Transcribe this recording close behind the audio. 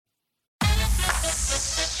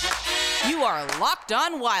are Locked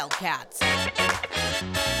On Wildcats,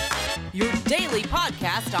 your daily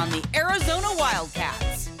podcast on the Arizona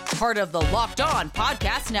Wildcats. Part of the Locked On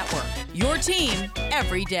Podcast Network, your team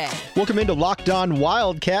every day. Welcome into Locked On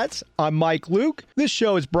Wildcats. I'm Mike Luke. This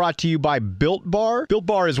show is brought to you by Built Bar. Built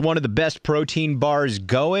Bar is one of the best protein bars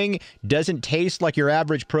going. Doesn't taste like your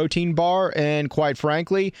average protein bar, and quite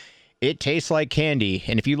frankly, it tastes like candy.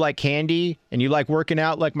 And if you like candy and you like working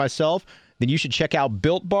out like myself, then you should check out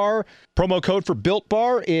Built Bar. Promo code for Built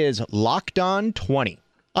Bar is LOCKEDON20.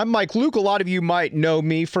 I'm Mike Luke. A lot of you might know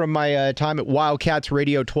me from my time at Wildcats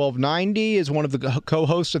Radio 1290 as one of the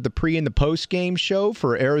co-hosts of the pre and the post-game show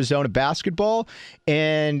for Arizona basketball.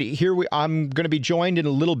 And here I'm going to be joined in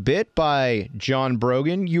a little bit by John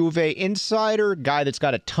Brogan, U of A insider, guy that's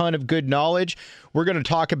got a ton of good knowledge. We're going to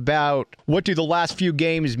talk about what do the last few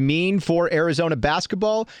games mean for Arizona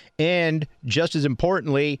basketball, and just as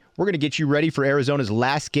importantly, we're going to get you ready for Arizona's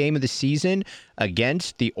last game of the season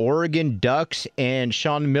against the Oregon Ducks and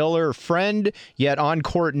Sean Miller friend, yet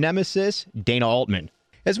on-court nemesis, Dana Altman.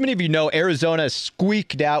 As many of you know, Arizona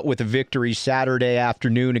squeaked out with a victory Saturday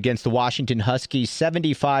afternoon against the Washington Huskies,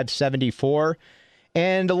 75-74.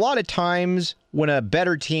 And a lot of times when a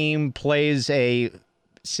better team plays a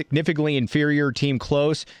significantly inferior team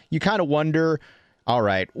close, you kind of wonder, all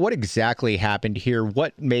right, what exactly happened here?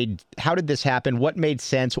 How did this happen? What made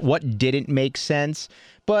sense? What didn't make sense?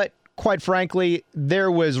 But quite frankly,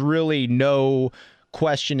 there was really no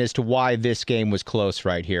question as to why this game was close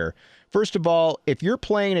right here. First of all, if you're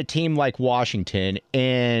playing a team like Washington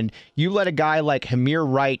and you let a guy like Hamir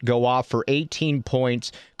Wright go off for 18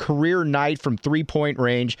 points, career night from three-point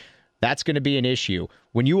range, that's going to be an issue.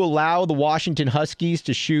 When you allow the Washington Huskies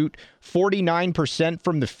to shoot 49%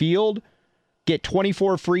 from the field, get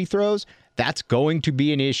 24 free throws, that's going to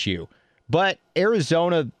be an issue. But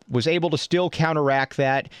Arizona was able to still counteract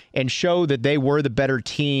that and show that they were the better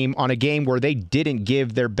team on a game where they didn't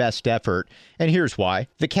give their best effort. And here's why.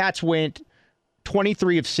 The Cats went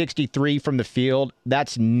 23 of 63 from the field.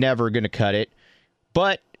 That's never going to cut it.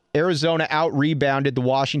 But Arizona out-rebounded the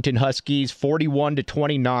Washington Huskies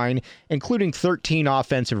 41-29, including 13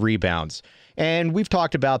 offensive rebounds. And we've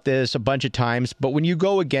talked about this a bunch of times, but when you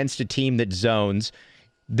go against a team that zones,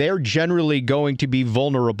 they're generally going to be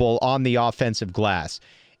vulnerable on the offensive glass.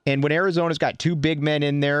 And when Arizona's got two big men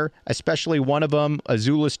in there, especially one of them,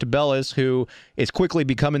 Azuolas Tubelis, who is quickly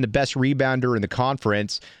becoming the best rebounder in the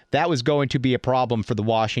conference, that was going to be a problem for the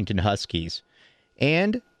Washington Huskies.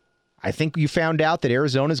 And I think you found out that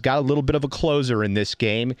Arizona's got a little bit of a closer in this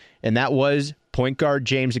game, and that was point guard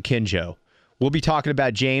James Akinjo. We'll be talking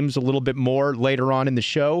about James a little bit more later on in the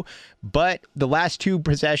show, but the last two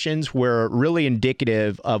possessions were really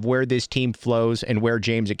indicative of where this team flows and where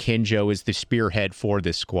James Akinjo is the spearhead for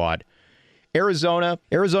this squad. Arizona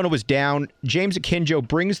was down. James Akinjo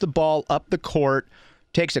brings the ball up the court,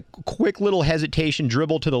 takes a quick little hesitation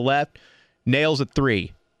dribble to the left, nails a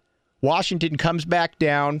three. Washington comes back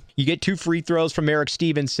down. You get two free throws from Eric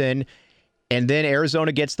Stevenson, and then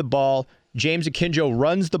Arizona gets the ball. James Akinjo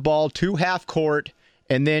runs the ball to half court,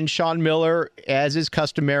 and then Sean Miller, as is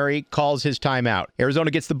customary, calls his timeout. Arizona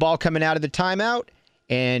gets the ball coming out of the timeout,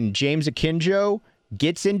 and James Akinjo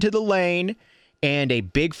gets into the lane, and a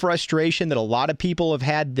big frustration that a lot of people have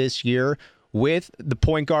had this year with the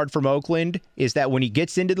point guard from Oakland is that when he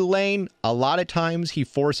gets into the lane, a lot of times he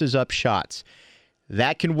forces up shots.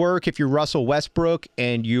 That can work if you're Russell Westbrook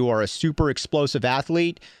and you are a super explosive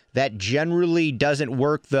athlete. That generally doesn't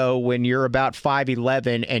work, though, when you're about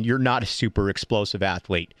 5'11 and you're not a super explosive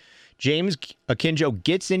athlete. James Akinjo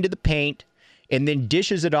gets into the paint and then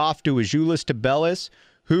dishes it off to Azuolas Tubelis,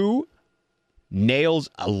 who nails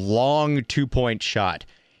a long two-point shot.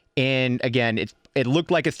 And again, it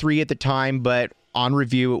looked like a three at the time, but on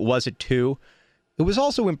review, it was a two. It was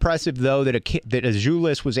also impressive, though, that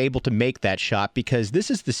Azuolas was able to make that shot, because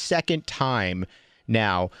this is the second time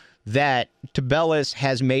now that Tubelis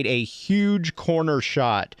has made a huge corner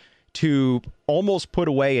shot to almost put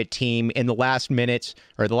away a team in the last minutes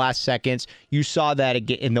or the last seconds. You saw that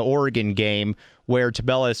again in the Oregon game where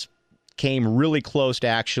Tubelis came really close to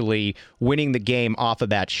actually winning the game off of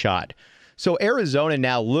that shot. So Arizona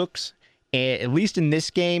now looks, at least in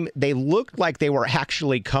this game, they looked like they were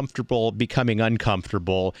actually comfortable becoming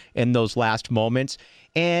uncomfortable in those last moments.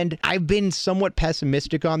 And I've been somewhat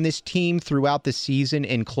pessimistic on this team throughout the season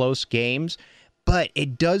in close games, but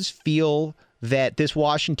it does feel that this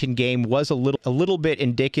Washington game was a little bit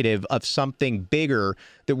indicative of something bigger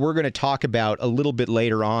that we're going to talk about a little bit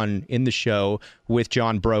later on in the show with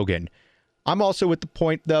John Brogan. I'm also at the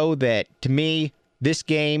point, though, that to me, this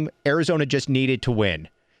game, Arizona just needed to win.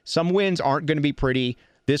 Some wins aren't going to be pretty.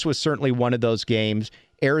 This was certainly one of those games.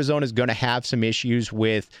 Arizona's going to have some issues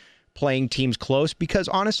with playing teams close because,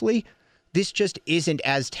 honestly, this just isn't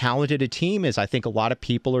as talented a team as I think a lot of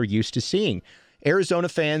people are used to seeing. Arizona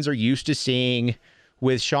fans are used to seeing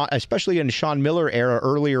with Sean, especially in the Sean Miller era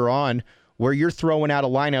earlier on, where you're throwing out a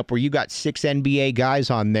lineup where you got 6 NBA guys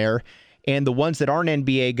on there, and the ones that aren't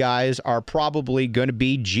NBA guys are probably going to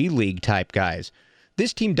be G League type guys.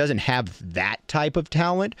 This team doesn't have that type of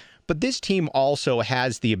talent, but this team also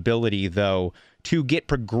has the ability, though, to get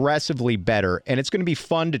progressively better, and it's going to be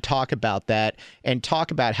fun to talk about that and talk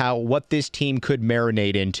about what this team could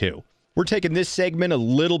marinate into. We're taking this segment a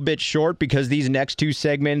little bit short because these next 2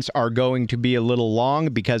 segments are going to be a little long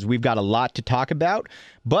because we've got a lot to talk about,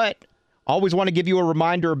 but always want to give you a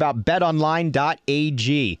reminder about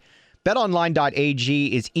betonline.ag.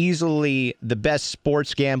 BetOnline.ag is easily the best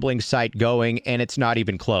sports gambling site going, and it's not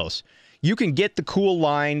even close. You can get the cool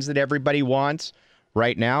lines that everybody wants.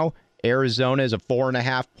 Right now, Arizona is a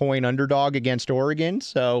 4.5-point underdog against Oregon.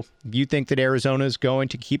 So if you think that Arizona is going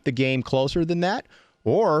to keep the game closer than that,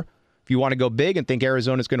 or if you want to go big and think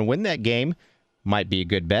Arizona is going to win that game, might be a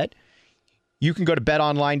good bet. You can go to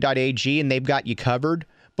betonline.ag and they've got you covered.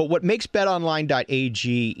 But what makes betonline.ag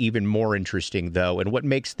even more interesting, though, and what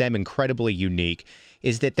makes them incredibly unique,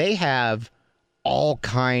 is that they have all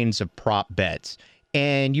kinds of prop bets.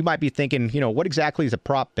 And you might be thinking, what exactly is a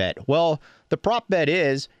prop bet? Well, the prop bet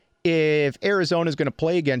is if Arizona is going to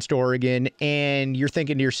play against Oregon and you're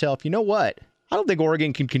thinking to yourself, you know what? I don't think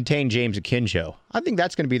Oregon can contain James Akinjo. I think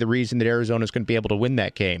that's going to be the reason that Arizona is going to be able to win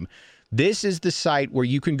that game. This is the site where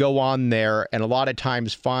you can go on there and a lot of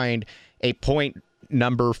times find a point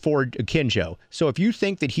number for Akinjo. So if you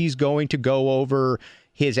think that he's going to go over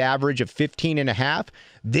his average of 15.5,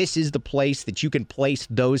 this is the place that you can place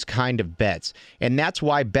those kind of bets. And that's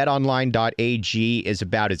why betonline.ag is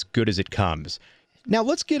about as good as it comes. Now,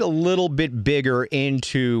 let's get a little bit bigger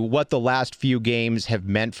into what the last few games have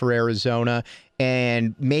meant for Arizona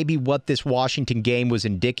and maybe what this Washington game was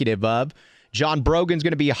indicative of. John Brogan's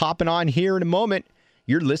going to be hopping on here in a moment.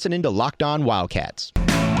 You're listening to Locked On Wildcats.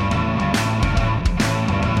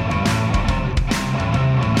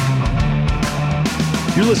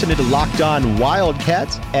 You're listening to Locked On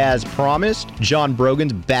Wildcats. As promised, John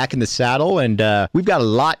Brogan's back in the saddle, and we've got a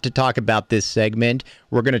lot to talk about this segment.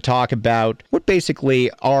 We're going to talk about what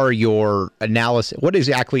basically are your analysis. What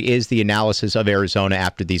exactly is the analysis of Arizona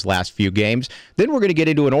after these last few games? Then we're going to get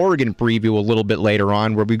into an Oregon preview a little bit later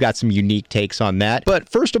on where we've got some unique takes on that. But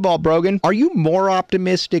first of all, Brogan, are you more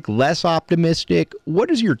optimistic, less optimistic?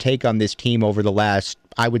 What is your take on this team over the last,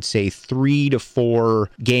 I would say, 3 to 4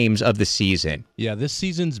 games of the season? Yeah, this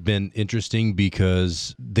season's been interesting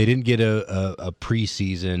because they didn't get a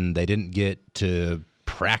preseason. They didn't get to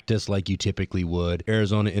practice like you typically would.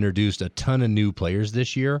 Arizona introduced a ton of new players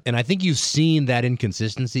this year, and I think you've seen that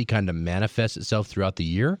inconsistency kind of manifest itself throughout the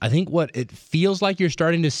year. I think what it feels like you're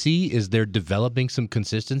starting to see is they're developing some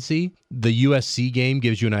consistency. The USC game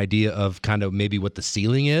gives you an idea of kind of maybe what the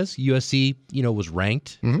ceiling is. USC, was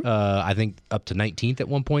ranked, I think, up to 19th at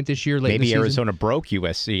one point this year. Maybe Arizona broke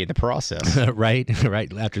USC in the process. right,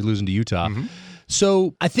 after losing to Utah.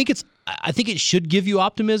 So I think it should give you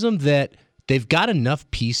optimism that they've got enough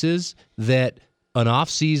pieces that an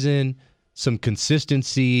offseason, some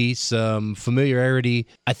consistency, some familiarity.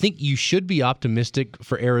 I think you should be optimistic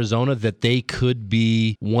for Arizona that they could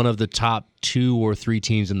be one of the top 2 or 3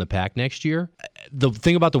 teams in the pack next year. The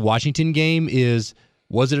thing about the Washington game is,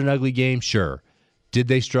 was it an ugly game? Sure. Did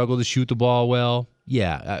they struggle to shoot the ball well?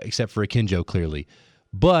 Yeah, except for Akinjo, clearly.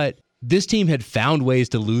 But this team had found ways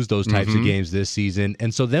to lose those types of games this season,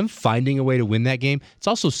 and so them finding a way to win that game, it's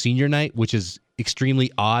also senior night, which is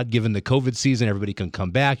extremely odd given the COVID season. Everybody can come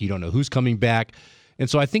back. You don't know who's coming back. And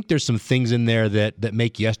so I think there's some things in there that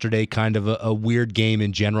make yesterday kind of a weird game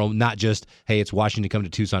in general, not just, hey, it's Washington coming to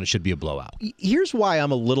Tucson, it should be a blowout. Here's why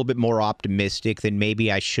I'm a little bit more optimistic than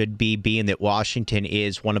maybe I should be, being that Washington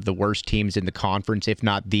is one of the worst teams in the conference, if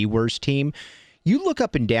not the worst team. You look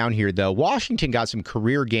up and down here, though, Washington got some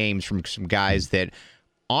career games from some guys that,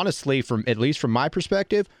 honestly, at least from my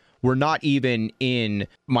perspective, were not even in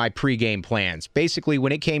my pregame plans. Basically,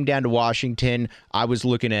 when it came down to Washington, I was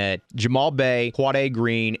looking at Jamal Bay, Quade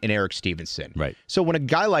Green, and Eric Stevenson. Right. So when a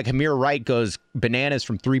guy like Hamir Wright goes bananas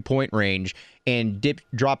from three-point range and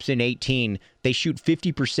drops in 18, they shoot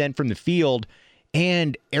 50% from the field,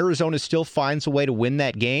 and Arizona still finds a way to win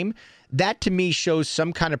that game, That to me shows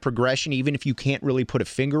some kind of progression, even if you can't really put a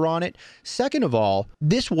finger on it. Second of all,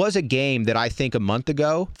 this was a game that I think a month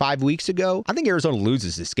ago, 5 weeks ago, I think Arizona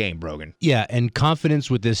loses this game, Brogan. Yeah, and confidence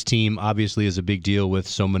with this team obviously is a big deal with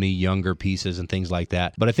so many younger pieces and things like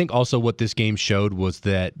that. But I think also what this game showed was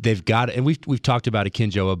that they've got, and we've talked about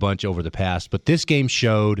Akinjo a bunch over the past, but this game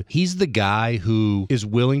showed he's the guy who is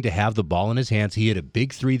willing to have the ball in his hands. He had a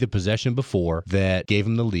big three the possession before that gave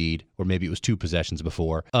him the lead, or maybe it was 2 possessions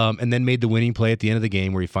before, and then made the winning play at the end of the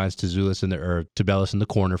game where he finds Tubelis in the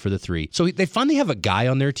corner for the 3. So they finally have a guy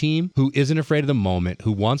on their team who isn't afraid of the moment,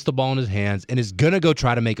 who wants the ball in his hands, and is going to go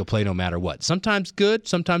try to make a play no matter what. Sometimes good,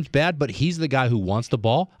 sometimes bad, but he's the guy who wants the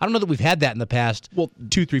ball. I don't know that we've had that in the past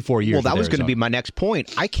 2, 3, 4 years. Well, that was going to be my next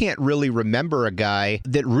point. I can't really remember a guy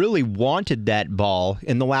that really wanted that ball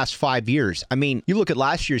in the last 5 years. I mean, you look at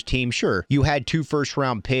last year's team, sure, you had 2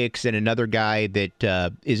 first-round picks and another guy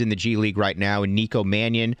that is in the G League right now, and Nico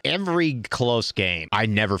Mannion. Every close game, I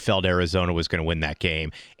never felt Arizona was going to win that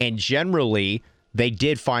game. And generally, they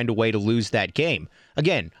did find a way to lose that game.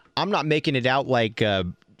 Again, I'm not making it out like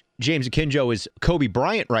James Akinjo is Kobe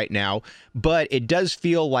Bryant right now, but it does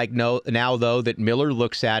feel like now, though, that Miller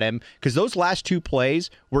looks at him, because those last 2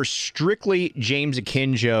 plays were strictly James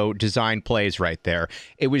Akinjo designed plays right there.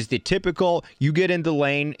 It was the typical, you get in the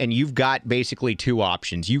lane and you've got basically 2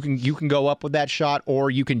 options. You can go up with that shot,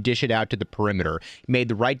 or you can dish it out to the perimeter. Made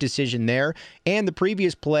the right decision there. And the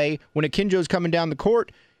previous play, when Akinjo's coming down the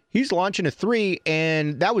court, he's launching a 3,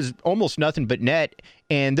 and that was almost nothing but net,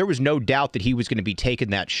 and there was no doubt that he was going to be taking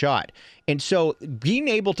that shot. And so being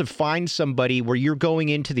able to find somebody where you're going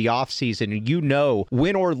into the offseason and you know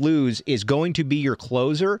win or lose is going to be your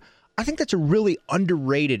closer, I think that's a really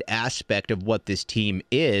underrated aspect of what this team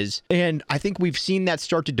is. And I think we've seen that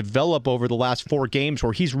start to develop over the last 4 games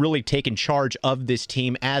where he's really taken charge of this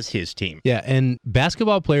team as his team. Yeah, and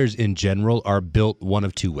basketball players in general are built one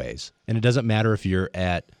of 2 ways. And it doesn't matter if you're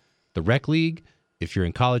at the rec league, if you're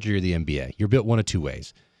in college, or you're the NBA. You're built one of 2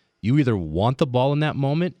 ways. You either want the ball in that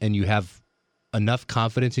moment and you have enough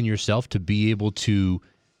confidence in yourself to be able to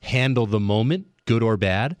handle the moment, good or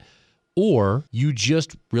bad, or you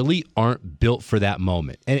just really aren't built for that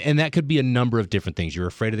moment. And that could be a number of different things. You're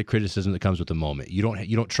afraid of the criticism that comes with the moment. You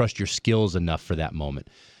don't trust your skills enough for that moment.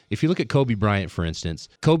 If you look at Kobe Bryant, for instance,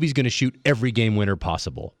 Kobe's going to shoot every game winner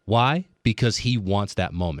possible. Why? Because he wants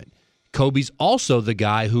that moment. Kobe's also the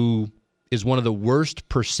guy who is one of the worst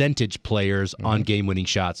percentage players on game-winning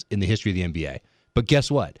shots in the history of the NBA. But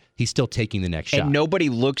guess what? He's still taking the next shot. And nobody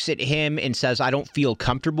looks at him and says, I don't feel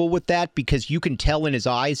comfortable with that, because you can tell in his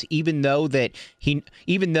eyes, even though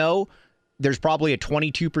there's probably a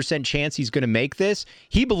 22% chance he's going to make this,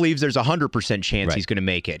 he believes there's a 100% chance he's going to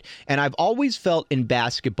make it. And I've always felt in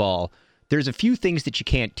basketball, there's a few things that you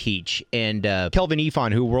can't teach. And Kelvin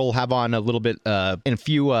Ifan, who we'll have on a little bit in a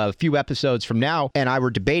few episodes from now, and I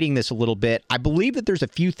were debating this a little bit. I believe that there's a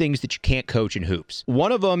few things that you can't coach in hoops.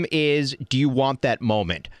 One of them is, do you want that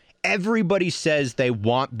moment? Everybody says they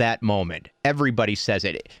want that moment. Everybody says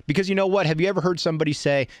it. Because you know what? Have you ever heard somebody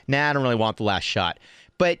say, nah, I don't really want the last shot?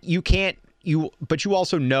 But you can't. But you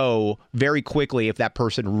also know very quickly if that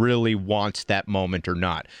person really wants that moment or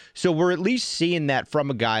not. So we're at least seeing that from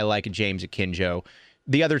a guy like James Akinjo.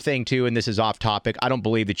 The other thing, too, and this is off topic, I don't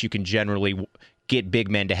believe that you can generally get big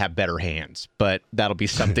men to have better hands, but that'll be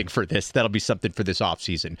something for this. That'll be something for this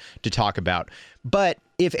offseason to talk about. But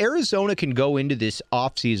if Arizona can go into this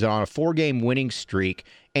offseason on a 4-game winning streak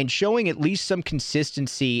and showing at least some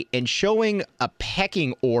consistency and showing a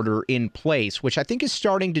pecking order in place, which I think is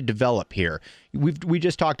starting to develop here. We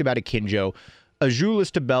just talked about Akinjo.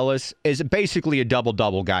 Azuolas Tubelis is basically a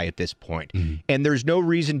double-double guy at this point. And there's no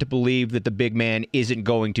reason to believe that the big man isn't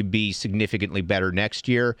going to be significantly better next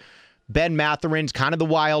year. Ben Mathurin's kind of the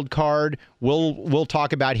wild card. We'll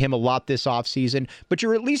talk about him a lot this offseason, but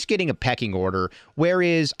you're at least getting a pecking order,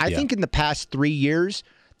 whereas I think in the past 3 years,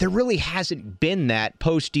 there really hasn't been that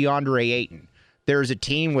post DeAndre Ayton. There's a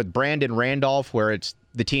team with Brandon Randolph where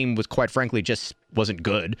the team was, quite frankly, just wasn't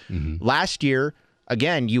good. Last year,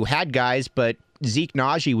 again, you had guys, but Zeke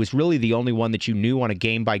Naji was really the only one that you knew on a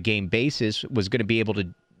game-by-game basis was going to be able to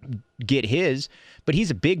get his, but he's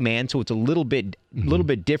a big man, so it's a little bit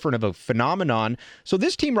different of a phenomenon. So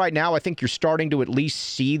this team right now, I think you're starting to at least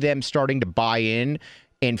see them starting to buy in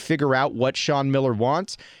and figure out what Sean Miller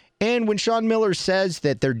wants. And when Sean Miller says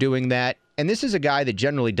that they're doing that, and this is a guy that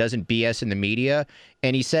generally doesn't BS in the media,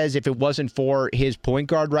 and he says if it wasn't for his point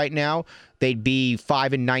guard right now, they'd be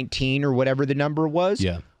 5-19 or whatever the number was.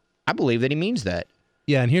 Yeah. I believe that he means that.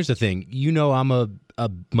 Yeah, and here's the thing. I'm a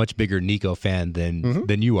much bigger Nico fan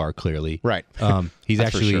than you are, clearly. Right. He's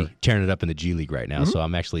That's actually for sure. tearing it up in the G League right now, so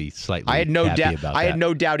I'm actually slightly happy about that. I had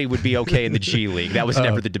no doubt he would be okay in the G League. That was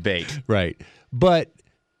never the debate. Right. But,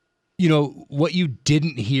 what you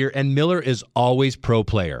didn't hear, and Miller is always pro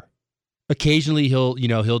player. Occasionally he'll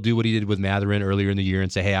do what he did with Mathurin earlier in the year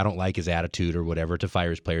and say, hey, I don't like his attitude or whatever, to fire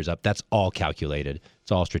his players up. That's all calculated.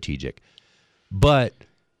 It's all strategic. But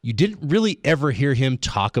you didn't really ever hear him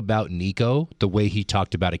talk about Nico the way he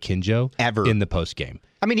talked about Akinjo ever in the postgame.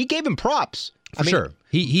 I mean, he gave him props. For sure.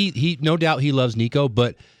 He no doubt he loves Nico,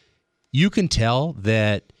 but you can tell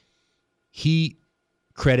that he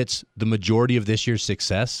credits the majority of this year's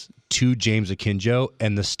success to James Akinjo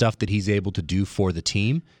and the stuff that he's able to do for the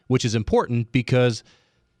team, which is important because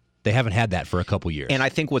they haven't had that for a couple years. And I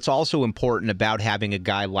think what's also important about having a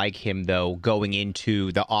guy like him, though, going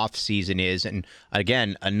into the offseason is, and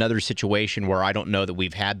again, another situation where I don't know that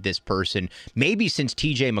we've had this person, maybe since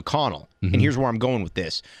TJ McConnell. And here's where I'm going with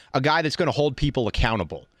this. A guy that's going to hold people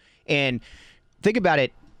accountable. And think about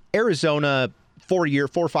it, Arizona 4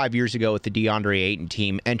 or 5 years ago with the DeAndre Ayton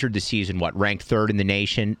team entered the season, ranked third in the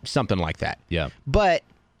nation? Something like that. Yeah.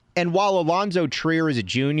 And while Alonzo Trier is a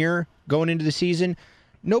junior going into the season,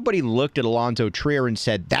 nobody looked at Alonzo Trier and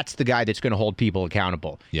said, that's the guy that's going to hold people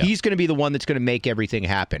accountable. Yeah. He's going to be the one that's going to make everything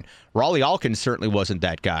happen. Raleigh Alkins certainly wasn't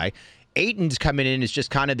that guy. Ayton's coming in as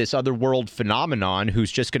just kind of this other world phenomenon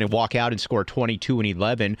who's just going to walk out and score 22 and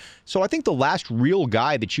 11. So I think the last real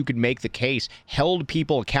guy that you could make the case held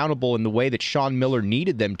people accountable in the way that Sean Miller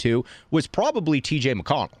needed them to was probably TJ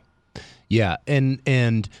McConnell. Yeah, and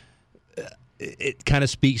it kind of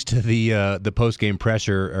speaks to the post-game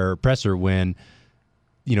presser when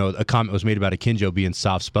a comment was made about Akinjo being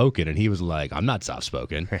soft-spoken, and he was like, I'm not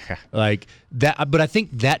soft-spoken. Like that. But I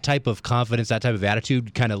think that type of confidence, that type of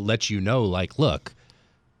attitude kind of lets you know, like, look,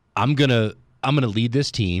 I'm gonna lead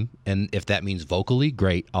this team, and if that means vocally,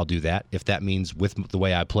 great, I'll do that. If that means with the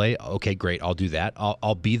way I play, okay, great, I'll do that.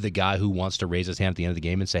 I'll be the guy who wants to raise his hand at the end of the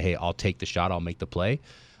game and say, hey, I'll take the shot, I'll make the play.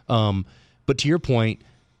 But to your point,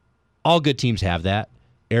 all good teams have that.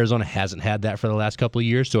 Arizona hasn't had that for the last couple of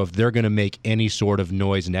years, so if they're going to make any sort of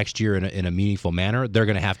noise next year in a meaningful manner, they're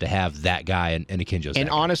going to have that guy and Akinjo's. And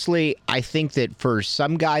honestly, I think that for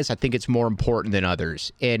some guys, I think it's more important than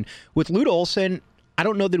others. And with Lute Olson, I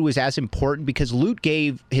don't know that it was as important because Lute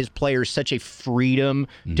gave his players such a freedom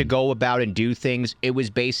to go about and do things. It was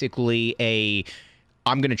basically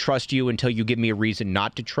I'm going to trust you until you give me a reason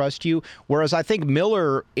not to trust you. Whereas I think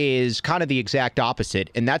Miller is kind of the exact opposite,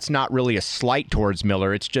 and that's not really a slight towards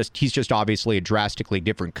Miller. It's just he's just obviously a drastically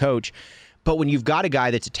different coach. But when you've got a guy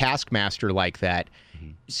that's a taskmaster like that,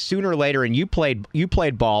 sooner or later, and you played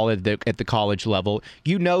ball at the college level,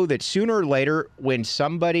 you know that sooner or later when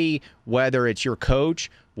somebody, whether it's your coach,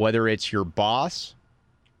 whether it's your boss,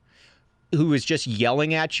 who is just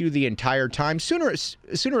yelling at you the entire time, sooner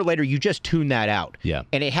or later you just tune that out. Yeah.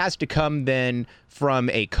 And it has to come then from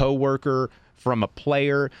a coworker, from a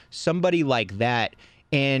player, somebody like that.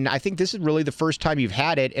 And I think this is really the first time you've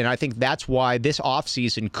had it, and I think that's why this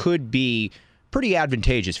offseason could be pretty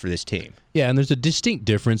advantageous for this team. Yeah, and there's a distinct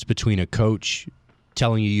difference between a coach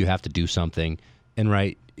telling you have to do something,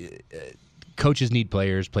 and coaches need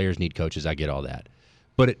players, players need coaches, I get all that.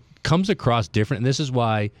 But it comes across different, and this is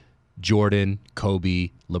why Jordan, Kobe,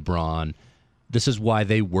 LeBron, this is why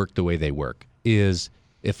they work the way they work, is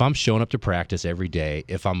if I'm showing up to practice every day,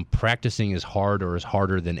 if I'm practicing as hard or as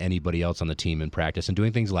harder than anybody else on the team in practice and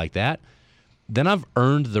doing things like that, then I've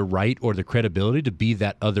earned the right or the credibility to be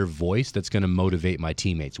that other voice that's going to motivate my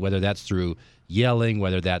teammates, whether that's through yelling,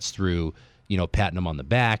 whether that's through, patting them on the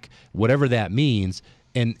back, whatever that means.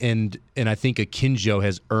 And I think Akinjo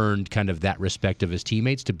has earned kind of that respect of his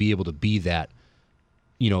teammates to be able to be that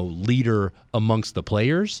leader amongst the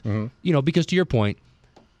players, because to your point,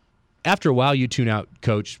 after a while you tune out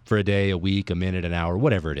coach for a day, a week, a minute, an hour,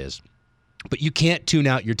 whatever it is. But you can't tune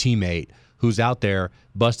out your teammate who's out there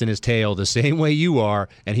busting his tail the same way you are,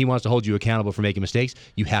 and he wants to hold you accountable for making mistakes.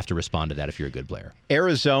 You have to respond to that if you're a good player.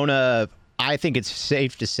 Arizona, I think it's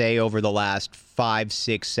safe to say over the last 5,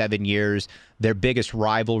 6, 7 years, their biggest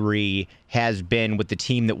rivalry has been with the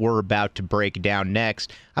team that we're about to break down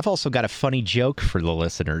next. I've also got a funny joke for the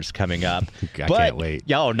listeners coming up. Can't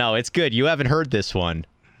wait. Oh, no, it's good. You haven't heard this one.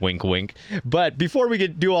 Wink, wink. But before we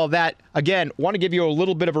do all that, again, want to give you a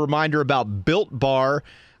little bit of a reminder about Built Bar.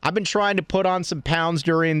 I've been trying to put on some pounds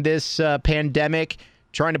during this pandemic.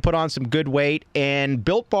 trying to put on some good weight, and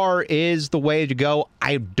Built Bar is the way to go.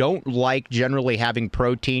 I don't like generally having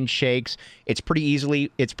protein shakes. It's pretty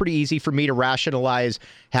easy for me to rationalize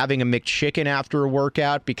having a McChicken after a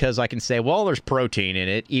workout because I can say, well, there's protein in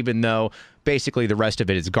it, even though basically the rest of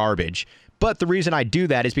it is garbage. But the reason I do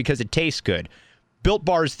that is because it tastes good. Built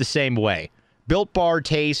Bar is the same way. Built Bar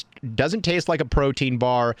doesn't taste like a protein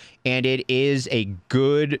bar, and it is a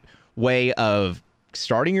good way of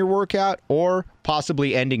starting your workout or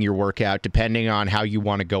possibly ending your workout, depending on how you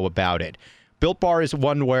want to go about it. Built Bar is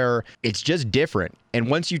one where it's just different. And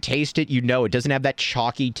once you taste it, you know it doesn't have that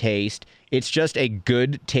chalky taste. It's just a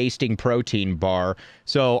good tasting protein bar.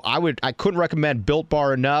 So I couldn't recommend Built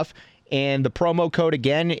Bar enough. And the promo code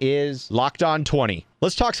again is LOCKEDON20.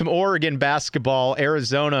 Let's talk some Oregon basketball,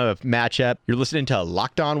 Arizona matchup. You're listening to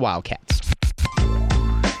Locked On Wildcats.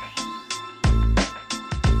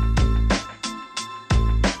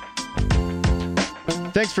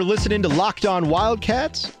 Thanks for listening to Locked On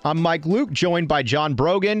Wildcats. I'm Mike Luke, joined by John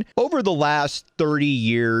Brogan. Over the last 30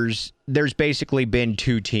 years, there's basically been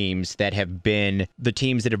two teams that have been the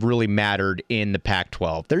teams that have really mattered in the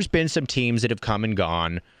Pac-12. There's been some teams that have come and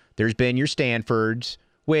gone. There's been your Stanfords,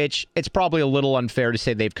 which it's probably a little unfair to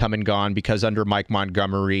say they've come and gone because under Mike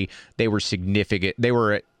Montgomery, they were significant. They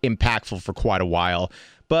were impactful for quite a while.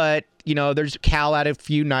 But, there's Cal had a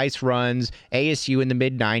few nice runs. ASU in the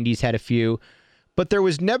mid-90s had a few. But there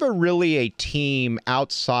was never really a team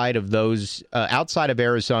outside of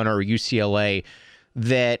Arizona or UCLA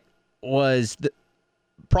that was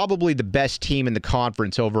probably the best team in the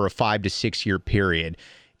conference over a 5 to 6 year period.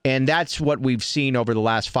 And that's what we've seen over the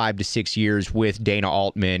last 5 to 6 years with Dana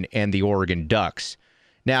Altman and the Oregon Ducks.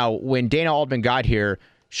 Now, when Dana Altman got here,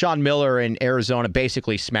 Sean Miller and Arizona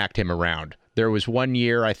basically smacked him around. There was 1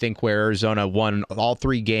 year, I think, where Arizona won all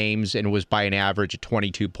 3 games and was by an average of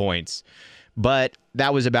 22 points. But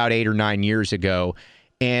that was about 8 or 9 years ago.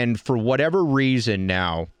 And for whatever reason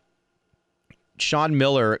now, Sean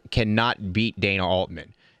Miller cannot beat Dana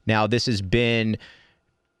Altman. Now, this has been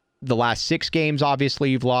the last 6 games,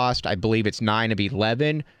 obviously, you've lost. I believe it's 9 of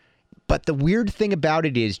 11. But the weird thing about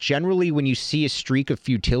it is, generally, when you see a streak of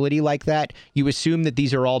futility like that, you assume that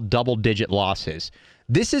these are all double-digit losses.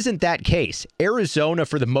 This isn't that case. Arizona,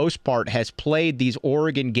 for the most part, has played these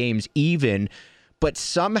Oregon games even, but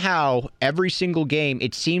somehow, every single game,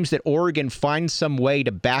 it seems that Oregon finds some way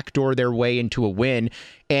to backdoor their way into a win.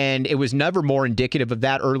 And it was never more indicative of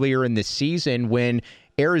that earlier in the season when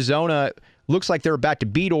Arizona looks like they're about to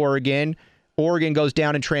beat Oregon. Oregon goes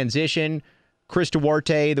down in transition. Chris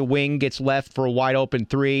Duarte, the wing, gets left for a wide open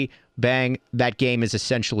 3. Bang, that game is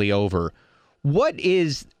essentially over. What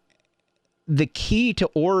is the key to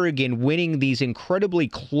Oregon winning these incredibly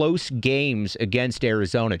close games against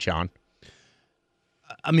Arizona, John?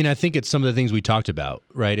 I mean, I think it's some of the things we talked about,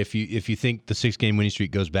 right? If you think the 6-game winning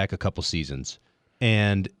streak goes back a couple seasons,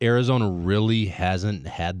 and Arizona really hasn't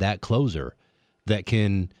had that closer that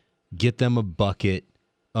can get them a bucket,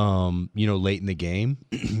 late in the game.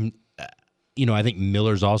 I think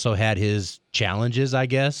Miller's also had his challenges, I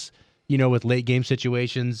guess, with late game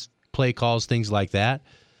situations, play calls, things like that.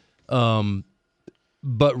 But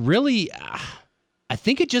really, I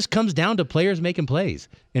think it just comes down to players making plays.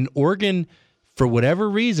 And Oregon, for whatever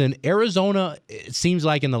reason, Arizona, it seems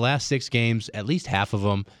like in the last 6 games, at least half of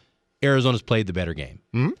them, Arizona's played the better game.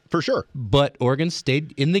 For sure. But Oregon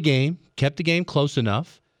stayed in the game, kept the game close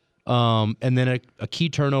enough, and then a key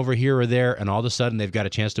turnover here or there, and all of a sudden they've got a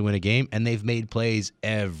chance to win a game, and they've made plays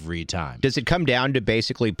every time. Does it come down to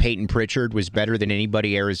basically Peyton Pritchard was better than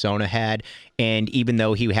anybody Arizona had, and even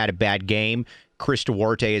though he had a bad game, Chris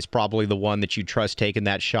Duarte is probably the one that you trust taking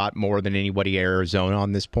that shot more than anybody Arizona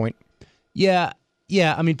on this point? Yeah.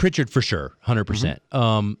 I mean, Pritchard for sure,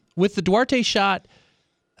 100%. With the Duarte shot,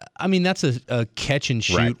 I mean, that's a catch and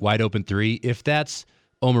shoot, right, wide open 3. If that's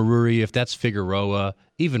Omaruri, if that's Figueroa,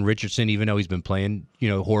 even Richardson, even though he's been playing,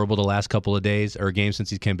 horrible the last couple of days or games since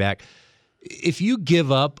he came back, if you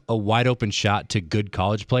give up a wide open shot to good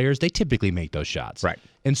college players, they typically make those shots. Right.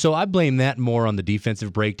 And so I blame that more on the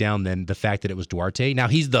defensive breakdown than the fact that it was Duarte. Now,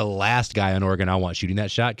 he's the last guy on Oregon I want shooting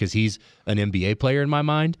that shot because he's an NBA player in my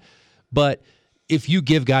mind. But if you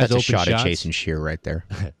give guys That's open a shot shots, at Jason Shear right there.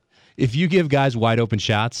 If you give guys wide open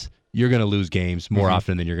shots, you're going to lose games more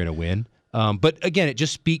often than you're going to win. But again, it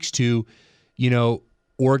just speaks to,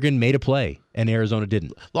 Oregon made a play and Arizona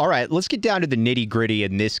didn't. All right, let's get down to the nitty gritty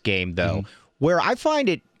in this game, though. Where I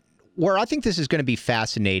think this is going to be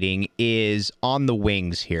fascinating is on the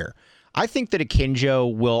wings here. I think that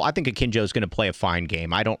Akinjo is going to play a fine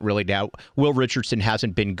game. I don't really doubt. Will Richardson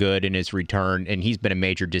hasn't been good in his return, and he's been a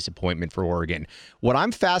major disappointment for Oregon. What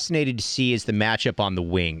I'm fascinated to see is the matchup on the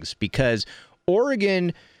wings, because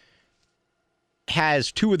Oregon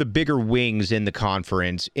has two of the bigger wings in the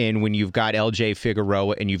conference, and when you've got LJ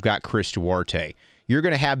Figueroa and you've got Chris Duarte, you're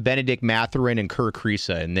going to have Benedict Mathurin and Kerr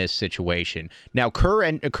Kriisa in this situation. Now,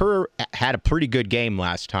 Kerr had a pretty good game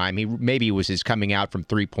last time. Maybe it was his coming out from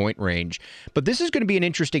three-point range. But this is going to be an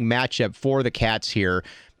interesting matchup for the Cats here,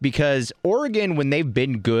 because Oregon, when they've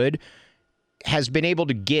been good, has been able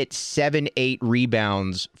to get 7-8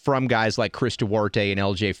 rebounds from guys like Chris Duarte and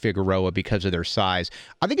LJ Figueroa because of their size.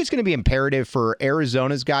 I think it's going to be imperative for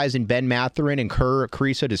Arizona's guys and Ben Mathurin and Kerr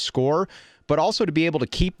Kriisa to score, but also to be able to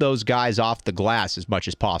keep those guys off the glass as much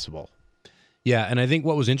as possible. Yeah, and I think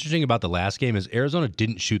what was interesting about the last game is Arizona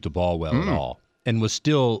didn't shoot the ball well at all and was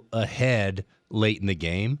still ahead late in the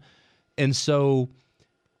game. And so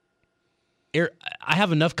I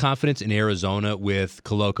have enough confidence in Arizona with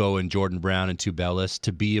Koloko and Jordan Brown and Tubelis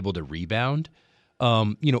to be able to rebound.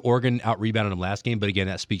 Oregon out-rebounded them last game, but again,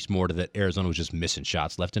 that speaks more to that Arizona was just missing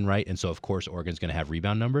shots left and right, and so, of course, Oregon's going to have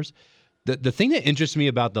rebound numbers. The thing that interests me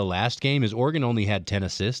about the last game is Oregon only had 10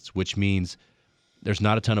 assists, which means there's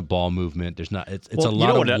not a ton of ball movement. It's a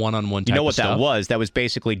lot of one-on-one type of stuff. You know what that was? That was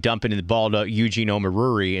basically dumping the ball to Eugene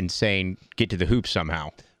Omaruri and saying, get to the hoop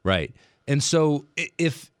somehow. Right. And so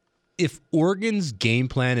if Oregon's game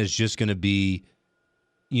plan is just going to be,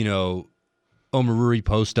 Omaruri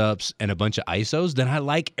post-ups and a bunch of ISOs, then I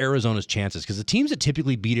like Arizona's chances, because the teams that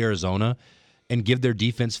typically beat Arizona and give their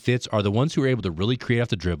defense fits are the ones who are able to really create off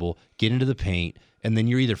the dribble, get into the paint, and then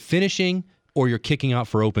you're either finishing or you're kicking out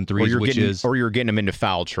for open threes, or you're getting them into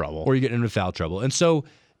foul trouble. And so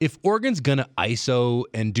if Oregon's going to ISO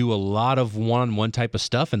and do a lot of one-on-one type of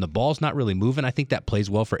stuff and the ball's not really moving, I think that plays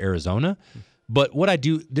well for Arizona. But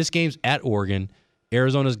this game's at Oregon.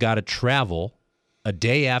 Arizona's got to travel a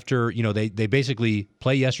day after, they basically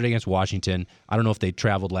play yesterday against Washington. I don't know if they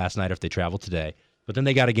traveled last night or if they traveled today, but then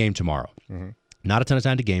they got a game tomorrow. Mm-hmm. Not a ton of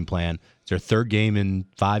time to game plan. It's their third game in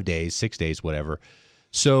 5 days, 6 days, whatever.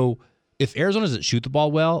 So if Arizona doesn't shoot the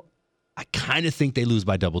ball well, I kind of think they lose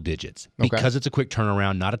by double digits because it's a quick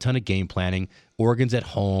turnaround, not a ton of game planning. Oregon's at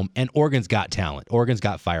home, and Oregon's got talent. Oregon's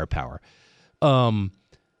got firepower.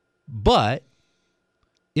 But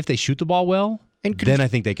if they shoot the ball well, then I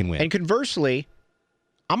think they can win. And conversely,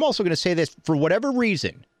 I'm also going to say this, for whatever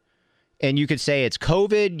reason, and you could say it's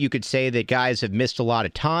COVID, you could say that guys have missed a lot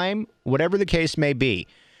of time, whatever the case may be,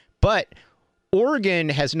 but Oregon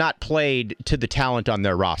has not played to the talent on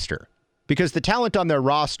their roster, because the talent on their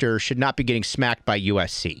roster should not be getting smacked by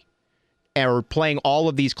USC or playing all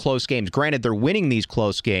of these close games. Granted, they're winning these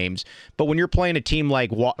close games, but when you're playing a team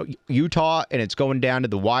like Utah and it's going down to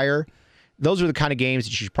the wire, those are the kind of games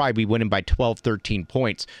that you should probably be winning by 12, 13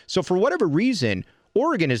 points. So for whatever reason,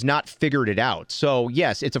 Oregon has not figured it out. So,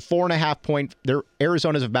 yes, it's a 4.5 point.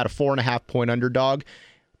 Arizona's about a 4.5 point underdog.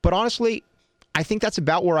 But honestly, I think that's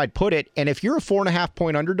about where I'd put it. And if you're a 4.5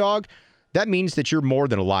 point underdog, that means that you're more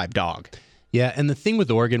than a live dog. Yeah, and the thing with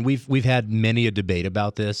Oregon, we've had many a debate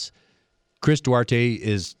about this. Chris Duarte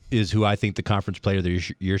is who I think the conference player of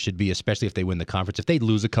the year should be, especially if they win the conference. If they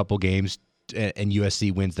lose a couple games and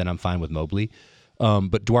USC wins, then I'm fine with Mobley.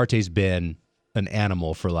 But Duarte's been an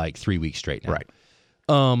animal for like 3 weeks straight now. Right.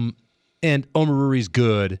 And Omaruri's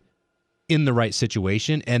good in the right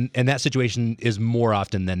situation, and that situation is more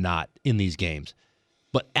often than not in these games.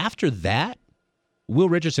 But after that, Will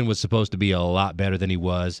Richardson was supposed to be a lot better than he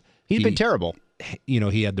was. He's been terrible.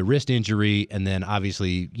 He had the wrist injury, and then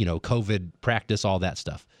obviously, COVID practice, all that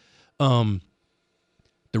stuff. The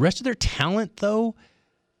rest of their talent, though,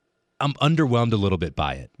 I'm underwhelmed a little bit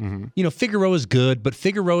by it. Mm-hmm. Figueroa's good, but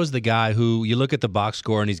Figueroa's the guy who you look at the box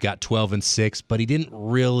score and he's got 12 and 6, but he didn't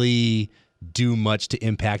really do much to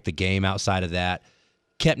impact the game outside of that.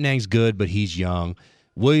 Kepnang's good, but he's young.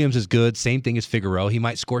 Williams is good, same thing as Figueroa. He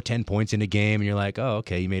might score 10 points in a game, and you're like, oh,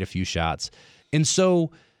 okay, he made a few shots. And so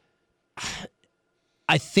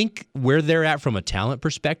I think where they're at from a talent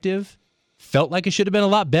perspective felt like it should have been a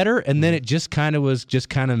lot better, and then it just kind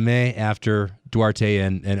of meh after Duarte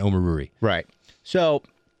and Omaruri. Right. So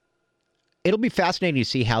it'll be fascinating to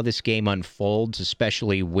see how this game unfolds,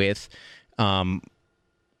 especially with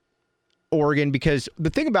Oregon, because the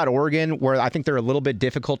thing about Oregon, where I think they're a little bit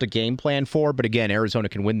difficult to game plan for, but again, Arizona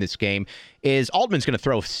can win this game, is Altman's going to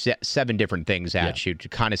throw 7 different things at you to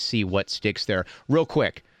kind of see what sticks there. Real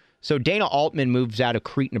quick. So Dana Altman moves out of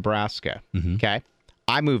Crete, Nebraska. Mm-hmm. Okay?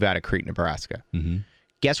 I move out of Crete, Nebraska. Mm-hmm.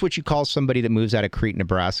 Guess what you call somebody that moves out of Crete,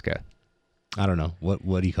 Nebraska? I don't know.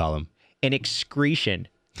 What do you call him? An excretion.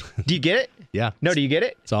 Do you get it? Yeah. No, do you get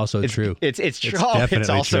it? It's also true. It's true. It's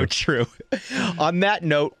also true. On that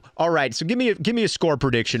note, all right. So give me a score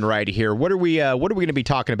prediction right here. What are we going to be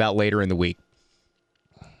talking about later in the week?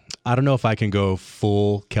 I don't know if I can go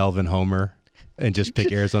full Kelvin Homer and just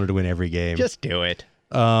pick Arizona to win every game. Just do it.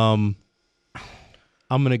 I'm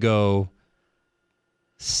going to go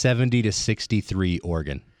 70-63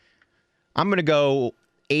 Oregon. I'm going to go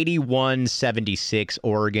 81-76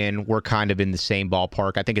 Oregon. We're kind of in the same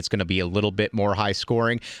ballpark. I think it's going to be a little bit more high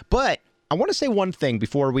scoring. But I want to say one thing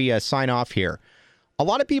before we sign off here. A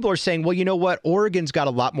lot of people are saying, well, you know what? Oregon's got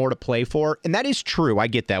a lot more to play for. And that is true. I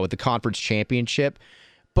get that with the conference championship.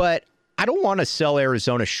 But I don't want to sell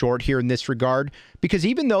Arizona short here in this regard, because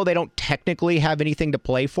even though they don't technically have anything to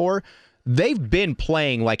play for, they've been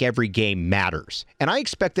playing like every game matters. And I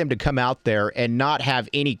expect them to come out there and not have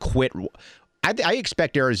any quit. I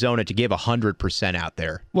expect Arizona to give 100% out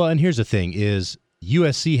there. Well, and here's the thing is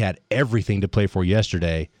USC had everything to play for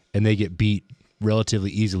yesterday, and they get beat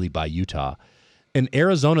relatively easily by Utah. And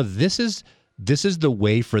Arizona, this is the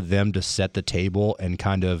way for them to set the table and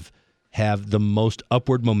kind of have the most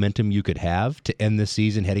upward momentum you could have to end this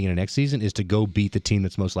season, heading into next season, is to go beat the team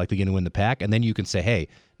that's most likely going to win the pack. And then you can say, hey,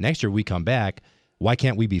 next year we come back. Why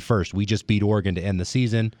can't we be first? We just beat Oregon to end the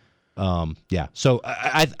season. Yeah. So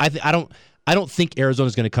I don't think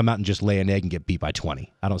Arizona's going to come out and just lay an egg and get beat by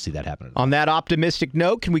 20. I don't see that happening. On that optimistic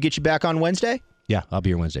note, can we get you back on Wednesday? Yeah, I'll be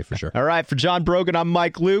here Wednesday for sure. All right. For John Brogan, I'm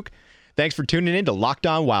Mike Luke. Thanks for tuning in to Locked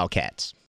On Wildcats.